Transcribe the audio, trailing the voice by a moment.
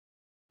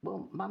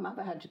Well, my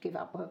mother had to give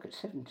up work at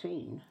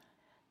 17.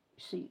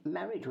 See,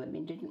 married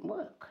women didn't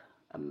work.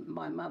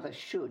 My mother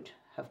should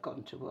have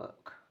gone to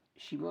work.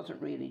 She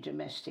wasn't really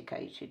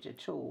domesticated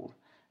at all,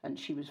 and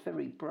she was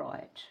very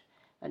bright,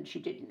 and she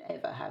didn't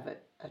ever have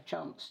a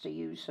chance to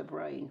use her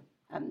brain.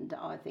 And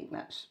I think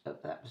that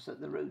was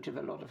at the root of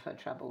a lot of her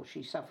trouble.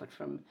 She suffered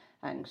from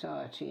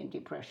anxiety and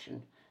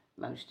depression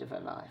most of her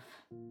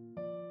life.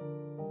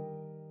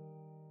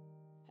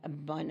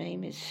 My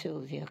name is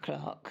Sylvia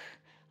Clark.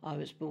 I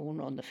was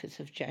born on the 5th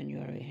of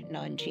January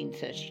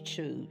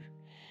 1932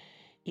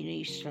 in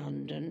East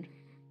London.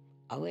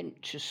 I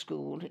went to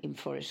school in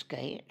Forest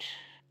Gate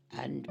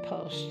and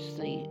passed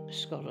the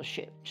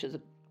scholarship to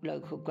the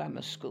local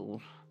grammar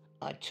school.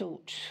 I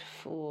taught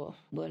for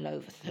well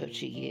over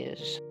 30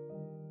 years.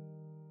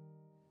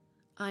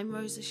 I'm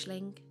Rosa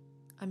Schling.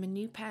 I'm a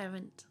new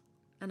parent,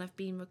 and I've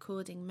been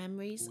recording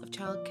memories of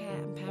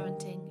childcare and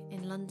parenting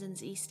in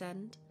London's East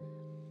End.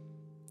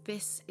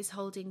 This is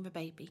Holding the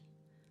Baby,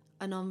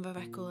 an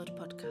on-the-record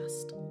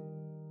podcast.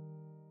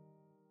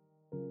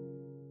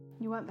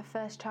 You weren't the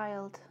first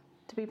child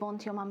to be born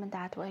to your mum and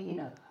dad, were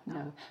you?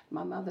 No.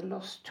 My mother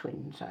lost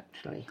twins,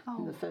 actually,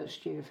 in the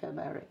first year of her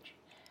marriage.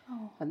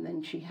 Oh. And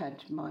then she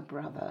had my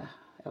brother,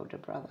 elder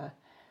brother,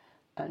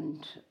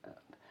 and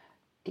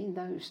in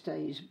those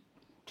days,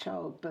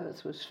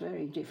 childbirth was a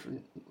very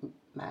different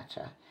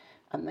matter,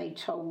 and they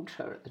told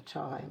her at the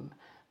time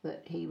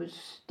that he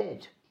was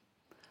dead.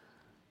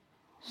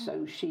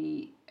 So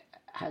she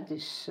had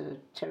this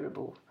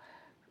terrible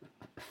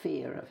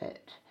fear of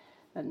it,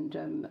 and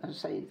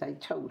they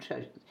told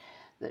her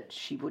that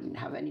she wouldn't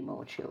have any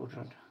more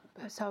children.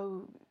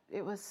 So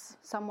it was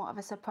somewhat of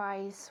a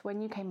surprise when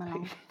you came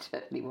along? It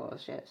certainly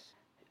was, yes.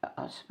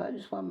 I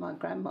suppose when my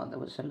grandmother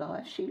was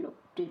alive, she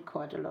did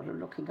quite a lot of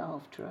looking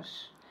after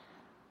us.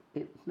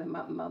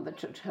 My mother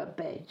took to her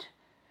bed,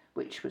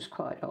 which was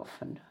quite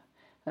often,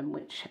 and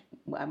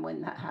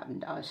when that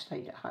happened, I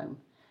stayed at home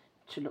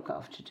to look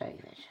after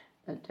David.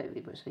 And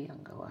David was the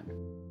younger one.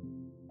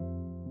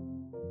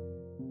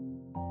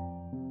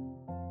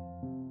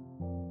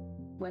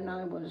 When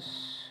I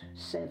was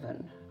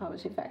 7, I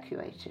was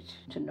evacuated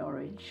to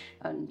Norwich,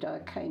 and I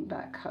came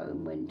back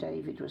home when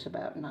David was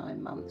about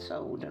 9 months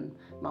old, and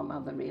my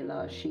mother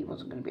realised she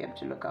wasn't going to be able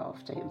to look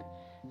after him,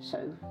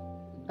 so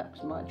that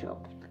was my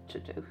job to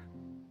do.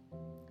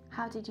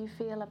 How did you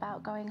feel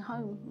about going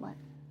home,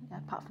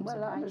 apart from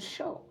surprise? Well, I was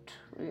shocked,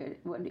 really.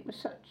 Well, it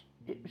was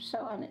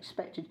so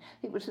unexpected.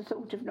 It was the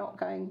thought of not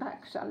going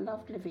back, because I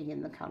loved living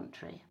in the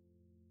country.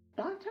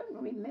 I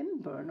don't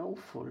remember an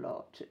awful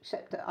lot,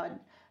 except that I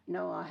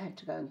know I had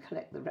to go and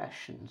collect the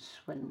rations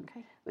when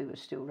we were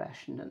still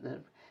rationed at the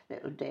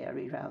little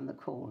dairy round the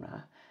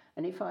corner.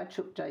 And if I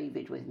took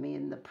David with me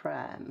in the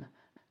pram,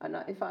 and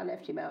if I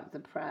left him out of the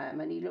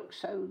pram and he looked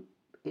so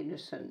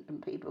innocent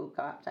and people would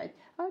go up and say,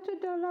 "Oh,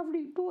 did a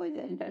lovely boy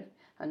then,"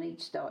 and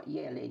he'd start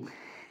yelling.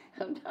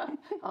 And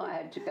I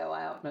had to go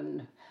out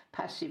and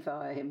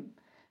pacify him,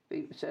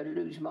 so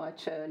lose my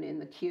turn in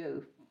the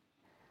queue.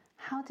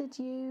 How did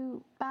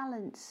you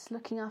balance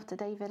looking after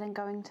David and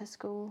going to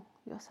school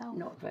yourself?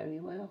 Not very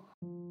well.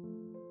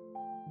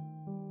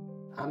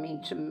 I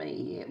mean, to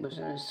me, it was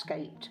an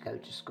escape to go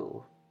to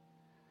school.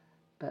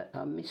 But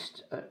I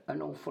missed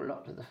an awful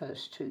lot of the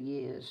first 2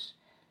 years.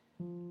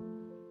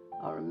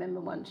 I remember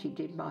once he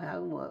did my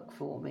homework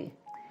for me,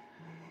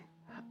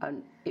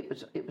 and it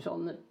was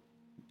on the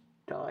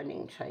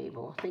dining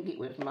table. I think it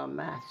was my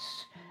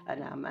maths,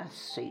 and our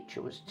maths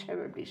teacher was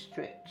terribly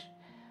strict.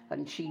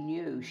 And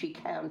she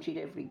counted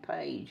every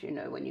page,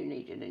 when you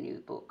needed a new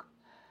book.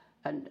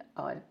 And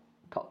I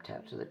popped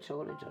out to the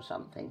toilet or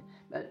something.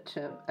 But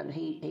and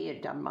he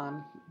had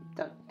done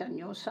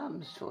your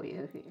sums for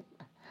you.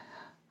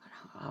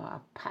 I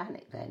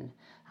panicked then.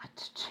 I had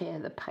to tear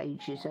the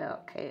pages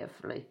out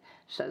carefully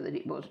so that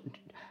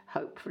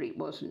hopefully it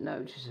wasn't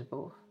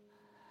noticeable.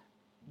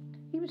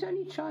 He was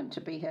only trying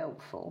to be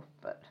helpful,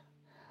 but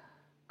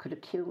could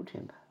have killed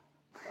him.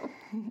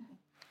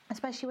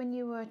 Especially when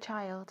you were a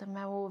child and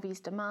there were all these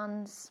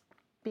demands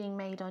being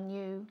made on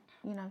you,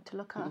 to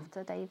look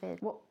after David.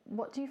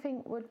 What do you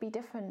think would be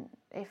different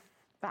if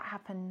that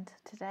happened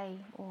today?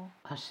 Or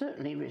I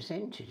certainly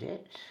resented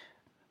it.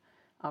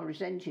 I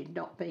resented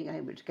not being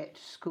able to get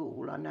to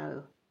school, I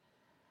know.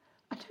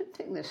 I don't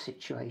think the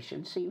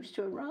situation seems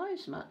to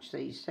arise much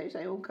these days.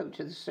 They all go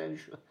to the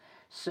social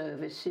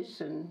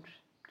services and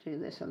do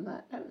this and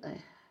that, don't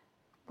they?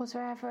 Was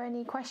there ever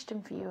any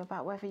question for you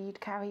about whether you'd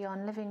carry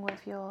on living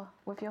with your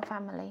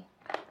family?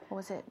 Or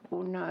was it...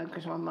 Well, no,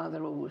 because my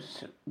mother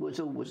was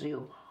always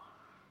ill.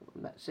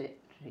 That's it,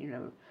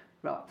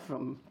 right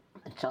from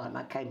the time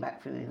I came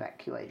back from the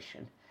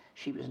evacuation.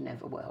 She was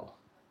never well.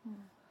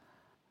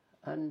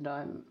 And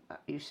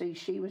you see,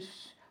 she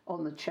was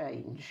on the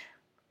change.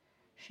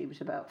 She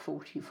was about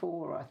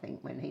 44, I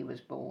think, when he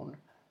was born.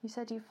 You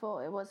said you thought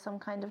it was some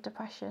kind of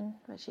depression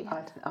that she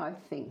had. I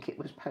think it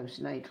was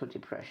postnatal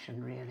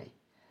depression, really.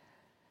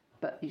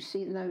 But you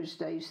see, in those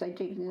days, they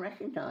didn't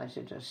recognise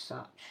it as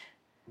such.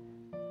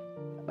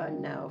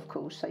 And now, of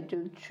course, they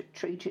do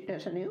treat it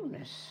as an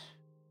illness.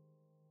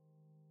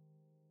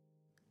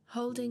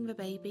 Holding the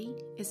Baby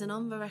is an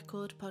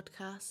on-the-record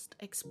podcast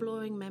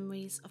exploring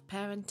memories of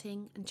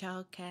parenting and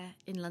childcare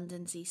in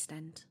London's East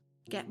End.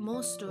 Get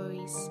more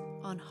stories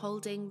on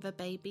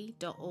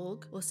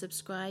holdingthebaby.org or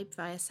subscribe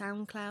via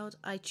SoundCloud,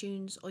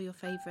 iTunes or your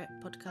favourite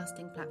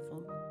podcasting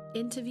platform.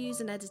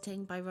 Interviews and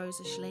editing by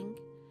Rosa Schling.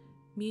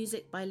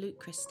 Music by Luke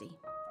Christie.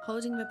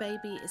 Holding the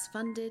Baby is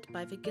funded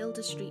by the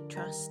Gilder Street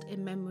Trust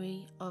in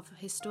memory of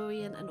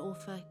historian and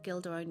author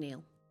Gilda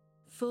O'Neill.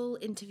 Full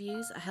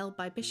interviews are held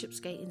by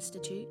Bishopsgate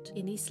Institute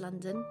in East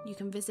London. You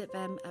can visit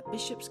them at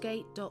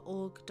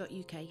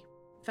bishopsgate.org.uk.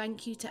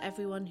 Thank you to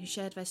everyone who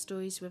shared their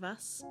stories with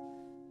us,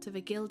 to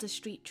the Gilder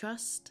Street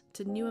Trust,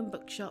 to Newham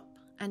Bookshop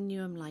and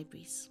Newham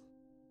Libraries.